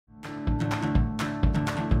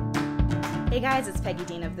Hey guys, it's Peggy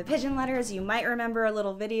Dean of the Pigeon Letters. You might remember a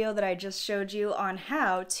little video that I just showed you on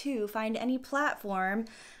how to find any platform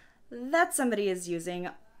that somebody is using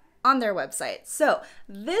on their website. So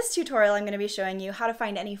this tutorial I'm going to be showing you how to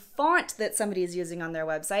find any font that somebody is using on their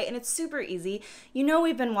website, and it's super easy. You know,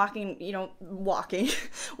 we've been walking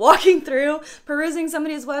through, perusing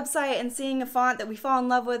somebody's website and seeing a font that we fall in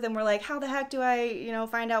love with, and we're like, how the heck do I,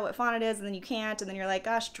 find out what font it is? And then you can't, and then you're like,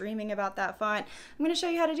 gosh, dreaming about that font. I'm going to show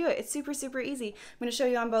you how to do it. It's super, super easy. I'm going to show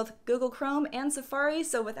you on both Google Chrome and Safari,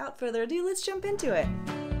 so without further ado, let's jump into it.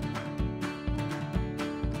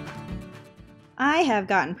 I have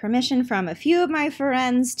gotten permission from a few of my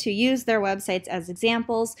friends to use their websites as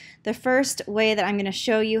examples. The first way that I'm going to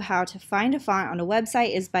show you how to find a font on a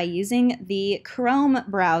website is by using the Chrome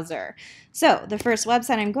browser. So the first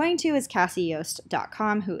website I'm going to is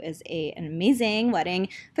CassieYost.com, who is an amazing wedding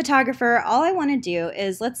photographer. All I want to do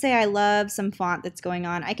is, let's say I love some font that's going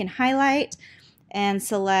on. I can highlight and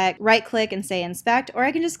select, right-click and say Inspect, or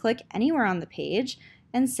I can just click anywhere on the page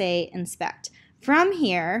and say Inspect. From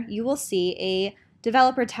here, you will see a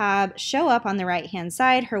developer tab show up on the right-hand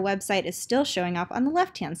side. Her website is still showing up on the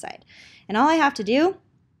left-hand side. And all I have to do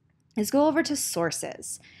is go over to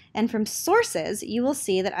Sources. And from Sources, you will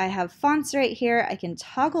see that I have fonts right here. I can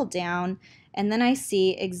toggle down, and then I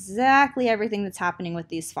see exactly everything that's happening with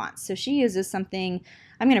these fonts. So she uses something,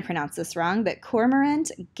 I'm going to pronounce this wrong, but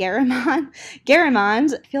Cormorant, Garamond.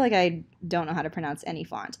 I feel like I don't know how to pronounce any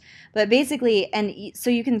font. But basically, and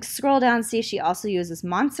so you can scroll down and see she also uses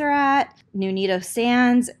Montserrat, Nunito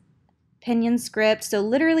Sans, Pinion Script. So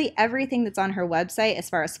literally everything that's on her website as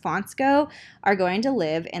far as fonts go are going to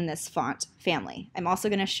live in this font family. I'm also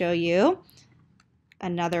going to show you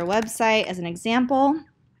another website as an example.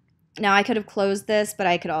 Now I could have closed this, but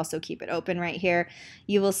I could also keep it open right here.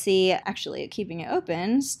 You will see, actually keeping it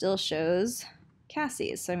open still shows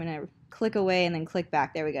Cassie's. So I'm going to click away and then click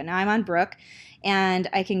back. There we go. Now I'm on Brooke, and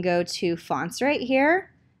I can go to fonts right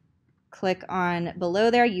here. Click on below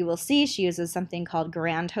there. You will see she uses something called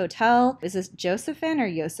Grand Hotel. Is this Josephine or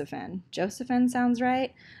Josephine? Josephine sounds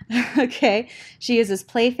right. Okay. She uses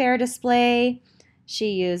Playfair Display.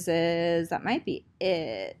 She uses, that might be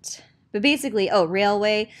it. But basically,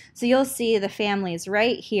 Railway. So you'll see the families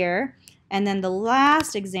right here. And then the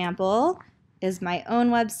last example is my own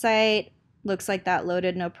website. Looks like that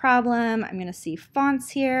loaded no problem. I'm going to see fonts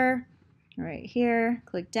here, right here.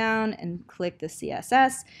 Click down and click the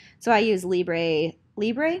CSS. So I use Libre,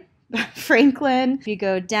 Franklin. If you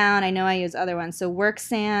go down, I know I use other ones. So Work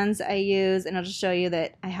Sans I use, and I'll just show you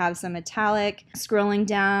that I have some italic. Scrolling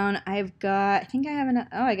down, I've got, I think I have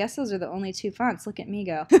I guess those are the only two fonts. Look at me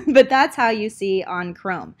go. But that's how you see on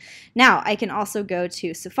Chrome. Now, I can also go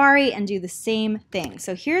to Safari and do the same thing.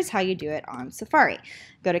 So here's how you do it on Safari.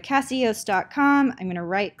 Go to CassieYost.com. I'm going to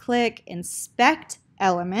right-click, Inspect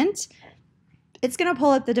Element. It's going to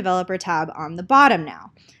pull up the developer tab on the bottom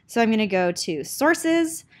now. So I'm going to go to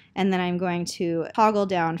Sources, and then I'm going to toggle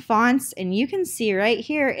down fonts, and you can see right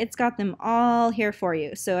here, it's got them all here for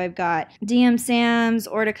you. So I've got DM Sans,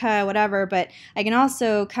 Ortica, whatever, but I can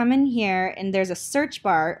also come in here and there's a search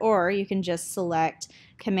bar, or you can just select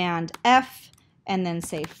Command F and then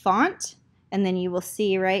say font, and then you will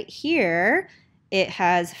see right here, it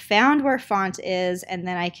has found where font is, and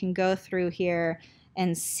then I can go through here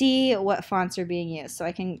and see what fonts are being used. So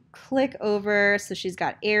I can click over, so she's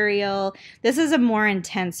got Arial. This is a more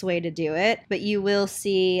intense way to do it, but you will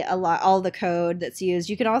see all the code that's used.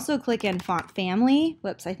 You can also click in font family.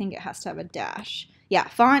 Whoops, I think it has to have a dash. Yeah,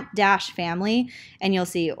 font dash family, and you'll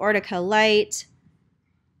see Ortica Light,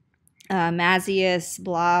 Mazius,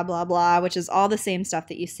 blah, blah, blah, which is all the same stuff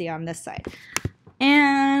that you see on this side.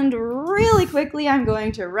 And really quickly, I'm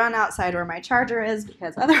going to run outside where my charger is,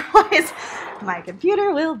 because otherwise my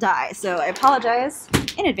computer will die. So I apologize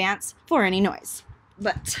in advance for any noise.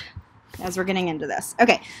 But as we're getting into this.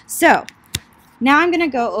 Okay, so now I'm going to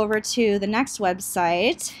go over to the next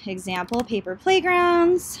website, example, Paper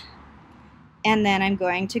Playgrounds. And then I'm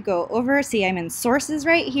going to go over, see I'm in Sources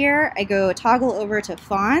right here. I go toggle over to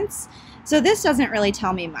Fonts. So this doesn't really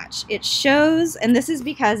tell me much. It shows, and this is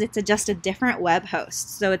because it's just a different web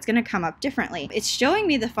host, so it's going to come up differently. It's showing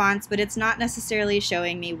me the fonts, but it's not necessarily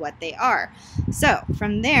showing me what they are. So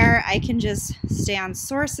from there, I can just stay on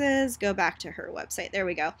Sources, go back to her website. There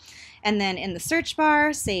we go. And then in the search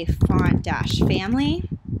bar, say font-family.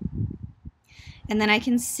 And then I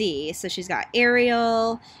can see, so she's got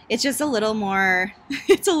Arial. It's just a little more,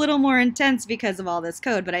 it's a little more intense because of all this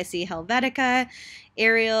code, but I see Helvetica,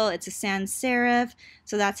 Arial, it's a sans serif,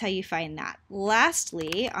 so that's how you find that.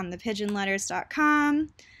 Lastly, on the pigeonletters.com,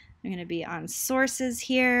 I'm going to be on sources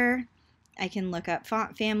here, I can look up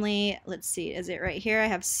font family. Let's see, is it right here? I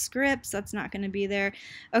have scripts. That's not going to be there.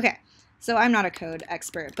 Okay, so I'm not a code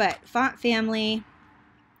expert, but font family.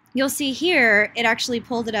 You'll see here, it actually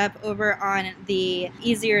pulled it up over on the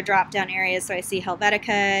easier drop-down areas. So I see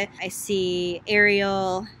Helvetica, I see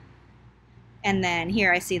Arial, and then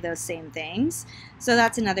here I see those same things. So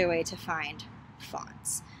that's another way to find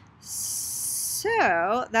fonts.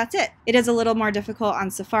 So that's it. It is a little more difficult on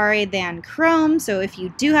Safari than Chrome. So if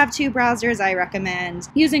you do have two browsers, I recommend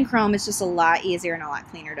using Chrome. It's just a lot easier and a lot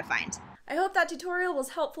cleaner to find. I hope that tutorial was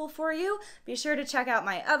helpful for you. Be sure to check out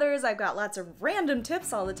my others. I've got lots of random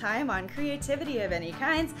tips all the time on creativity of any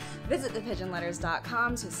kinds. Visit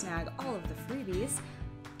thepigeonletters.com to snag all of the freebies.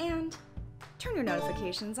 And turn your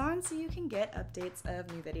notifications on so you can get updates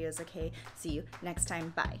of new videos. Okay, see you next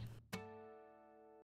time. Bye.